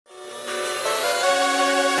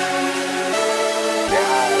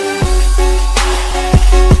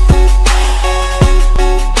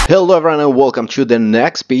Hello everyone and welcome to the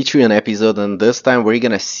next Patreon episode, and this time we're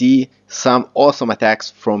gonna see some awesome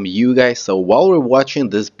attacks from you guys. So while we're watching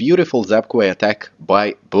this beautiful Zapquay attack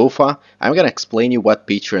by Bofa, I'm gonna explain you what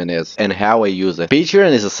Patreon is and how I use it.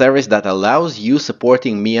 Patreon is a service that allows you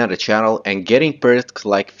supporting me on the channel and getting perks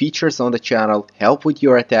like features on the channel, help with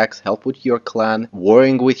your attacks, help with your clan,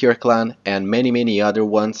 warring with your clan, and many other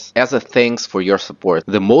ones as a thanks for your support.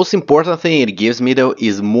 The most important thing it gives me though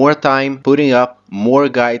is more time putting up more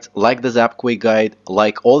guides like the Zapquay guide,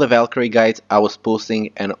 like all the Valkyrie guides I was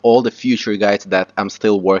posting, and all the future guides that I'm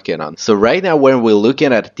still working on. So right now when we're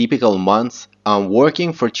looking at typical months, I'm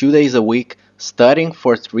working for 2 days a week, studying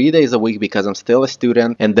for 3 days a week because I'm still a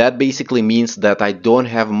student, and that basically means that I don't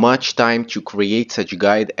have much time to create such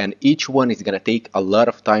guide, and each one is gonna take a lot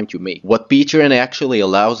of time to make. What Patreon actually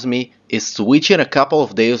allows me is switching a couple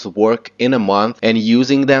of days of work in a month and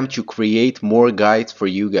using them to create more guides for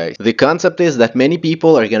you guys. The concept is that many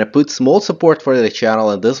people are gonna put small support for the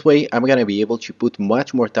channel, and this way I'm gonna be able to put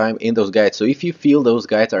much more time in those guides. So if you feel those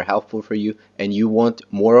guides are helpful for you and you want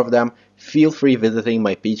more of them, feel free visiting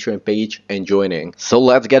my Patreon page and joining. So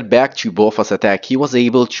let's get back to Bofa's attack. He was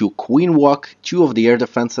able to queen walk 2 of the air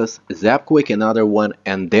defenses, zap quick another one,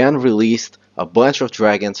 and then released a bunch of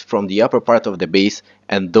dragons from the upper part of the base,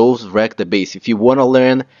 and those wrecked the base. If you want to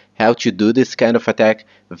learn how to do this kind of attack,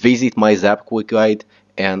 visit my zap quick guide,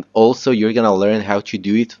 and also you're gonna learn how to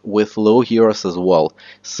do it with low heroes as well.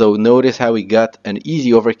 So notice how we got an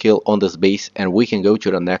easy overkill on this base, and we can go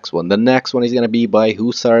to the next one. The next one is gonna be by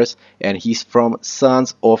Hussars, and he's from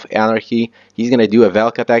Sons of Anarchy. He's gonna do a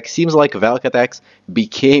Valk attack. Seems like Valk attacks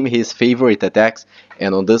became his favorite attacks,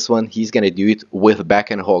 and on this one he's gonna do it with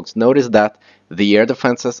backhand hogs. Notice that the air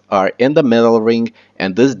defenses are in the middle ring,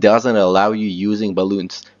 and this doesn't allow you using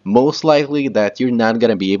balloons. Most likely that you're not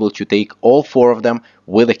gonna be able to take all 4 of them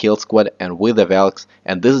with a kill squad and with the Valks,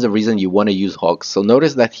 and this is the reason you want to use hogs. So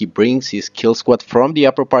notice that he brings his kill squad from the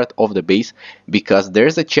upper part of the base, because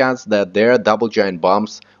there's a chance that there are double giant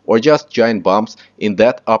bombs or just giant bombs in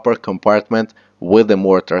that upper compartment with the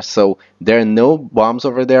mortar. So there are no bombs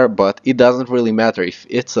over there, but it doesn't really matter. If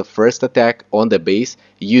it's a first attack on the base,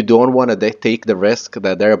 you don't want to take the risk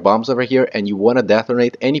that there are bombs over here, and you want to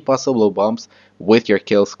detonate any possible bombs with your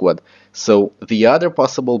kill squad. So the other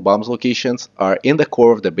possible bombs locations are in the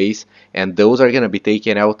core of the base, and those are going to be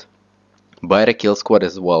taken out by the kill squad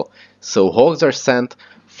as well. So hogs are sent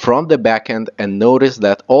from the back end, and notice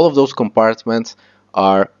that all of those compartments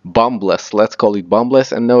are bombless. Let's call it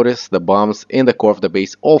bombless, and notice the bombs in the core of the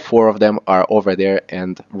base, all 4 of them are over there,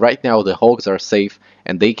 and right now the hogs are safe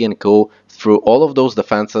and they can go through all of those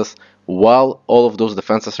defenses while all of those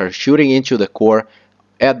defenses are shooting into the core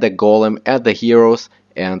at the golem, at the heroes,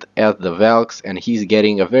 and at the Valks, and he's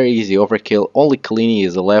getting a very easy overkill. Only cleaning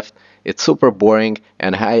is left. It's super boring,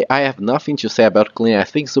 and I have nothing to say about cleaning. I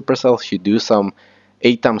think Supercell should do some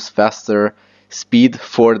 8 times faster speed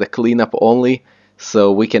for the cleanup only,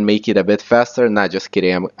 so we can make it a bit faster. Not just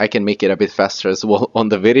kidding, I can make it a bit faster as well on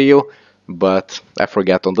the video, but I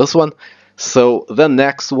forgot on this one. So the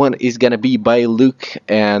next one is gonna be by Luke,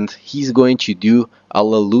 and he's going to do a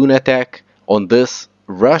Laloon attack on this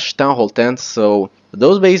Rush Town Hall 10. So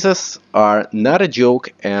those bases are not a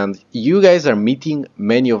joke, and you guys are meeting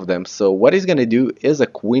many of them. So what he's gonna do is a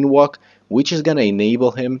queen walk, which is gonna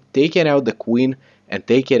enable him taking out the queen and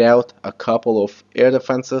taking out a couple of air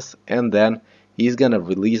defenses, and then he's gonna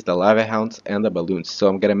release the lava hounds and the balloons. So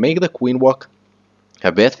I'm gonna make the queen walk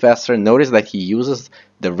a bit faster. Notice that he uses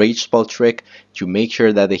the rage spell trick to make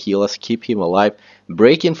sure that the healers keep him alive,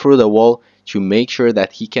 breaking through the wall to make sure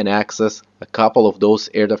that he can access a couple of those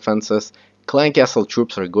air defenses. Clan Castle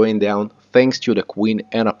troops are going down thanks to the queen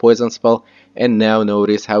and a poison spell, and now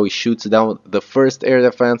notice how he shoots down the first air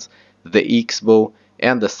defense, the X-bow,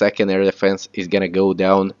 and the second air defense is gonna go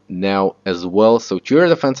down now as well. So 2 air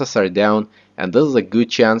defenses are down, and this is a good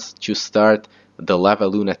chance to start the lava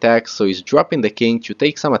loon attack. So he's dropping the king to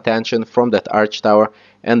take some attention from that arch tower,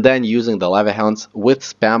 and then using the lava hounds with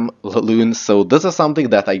spam Laloons. So this is something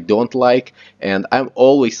that I don't like, and I'm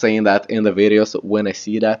always saying that in the videos when I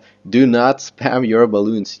see that. Do not spam your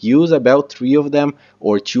balloons. Use about 3 of them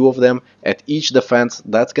or 2 of them at each defense.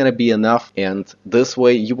 That's gonna be enough, and this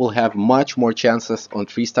way you will have much more chances on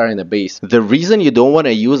 3-star in the base. The reason you don't want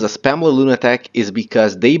to use a spam Laloon attack is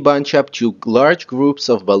because they bunch up to large groups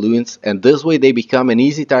of balloons, and this way they become an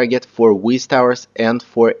easy target for whiz towers and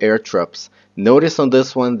for air traps. Notice on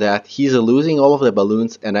this one that he's losing all of the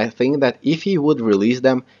balloons, and I think that if he would release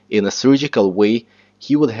them in a surgical way,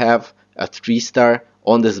 he would have a 3-star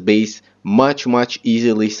on this base much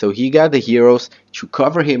easily. So he got the heroes to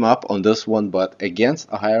cover him up on this one, but against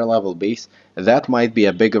a higher level base, that might be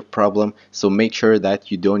a bigger problem. So make sure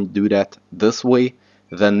that you don't do that this way.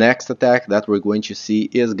 The next attack that we're going to see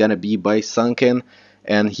is gonna be by Sunken,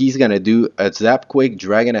 and he's gonna do a Zap Quick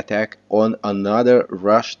Dragon attack on another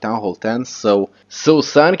Rush Town Hall 10. So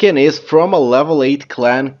Sunken is from a level 8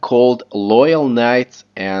 clan called Loyal Knights,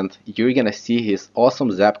 and you're gonna see his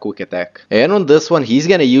awesome Zap Quick attack. And on this one, he's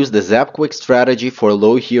gonna use the Zap Quick strategy for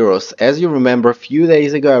low heroes. As you remember, a few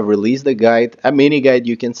days ago I released a guide, a mini guide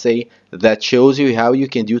you can say, that shows you how you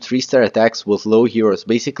can do 3-star attacks with low heroes.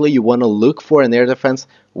 Basically, you want to look for an air defense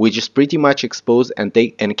which is pretty much exposed and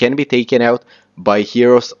can be taken out by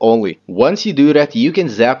heroes only. Once you do that, you can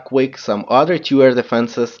Zap Quick some other 2 air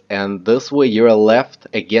defenses, and this way you're left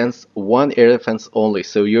against 1 air defense only.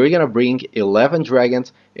 So you're gonna bring 11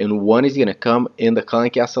 dragons, and 1 is gonna come in the clan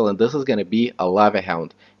castle, and this is gonna be a Lava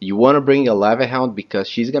Hound. You want to bring a Lava Hound because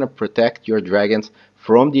she's gonna protect your dragons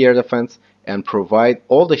from the air defense and provide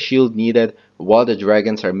all the shield needed while the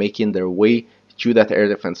dragons are making their way to that air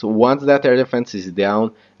defense. Once that air defense is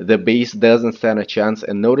down, the base doesn't stand a chance.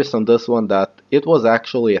 And notice on this one that it was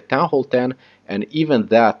actually a Town Hall 10, and even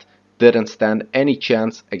that didn't stand any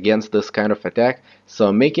chance against this kind of attack. So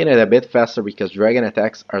I'm making it a bit faster because dragon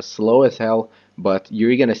attacks are slow as hell, but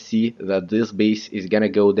you're gonna see that this base is gonna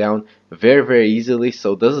go down very easily.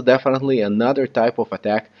 So this is definitely another type of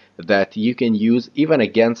attack that you can use even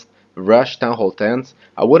against Rush Town Hall 10s.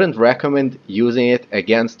 I wouldn't recommend using it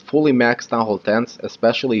against fully maxed Town Hall 10s,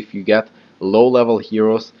 especially if you get low level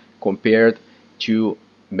heroes compared to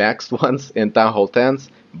maxed ones in Town Hall 10s,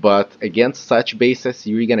 but against such bases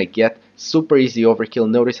you're gonna get super easy overkill.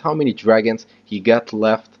 Notice how many dragons he got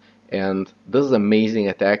left, and this is an amazing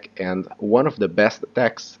attack and one of the best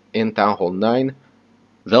attacks in Town Hall 9.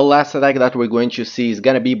 The last attack that we're going to see is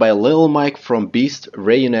gonna be by Lil Mike from Beast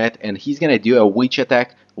Reunite, and he's gonna do a witch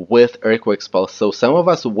attack with Earthquake spell. So some of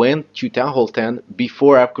us went to Town Hall 10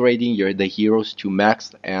 before upgrading the heroes to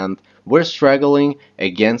maxed, and we're struggling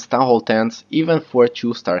against Town Hall 10s even for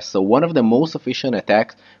 2 stars. So one of the most efficient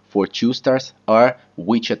attacks for 2 stars are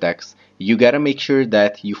witch attacks. You gotta make sure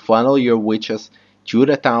that you funnel your witches to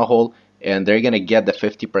the Town Hall, and they're gonna get the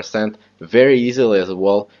 50% very easily as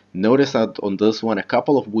well. Notice that on this one a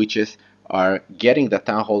couple of witches are getting the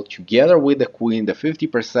Town Hall together with the Queen. The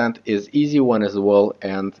 50% is easy one as well,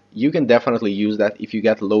 and you can definitely use that if you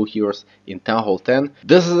get low heroes in Town Hall 10.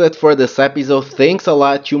 This is it for this episode. Thanks a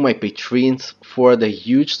lot to my patrons for the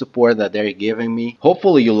huge support that they're giving me.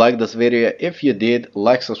 Hopefully you liked this video. If you did,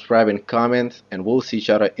 like, subscribe, and comment, and we'll see each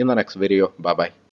other in the next video. Bye bye.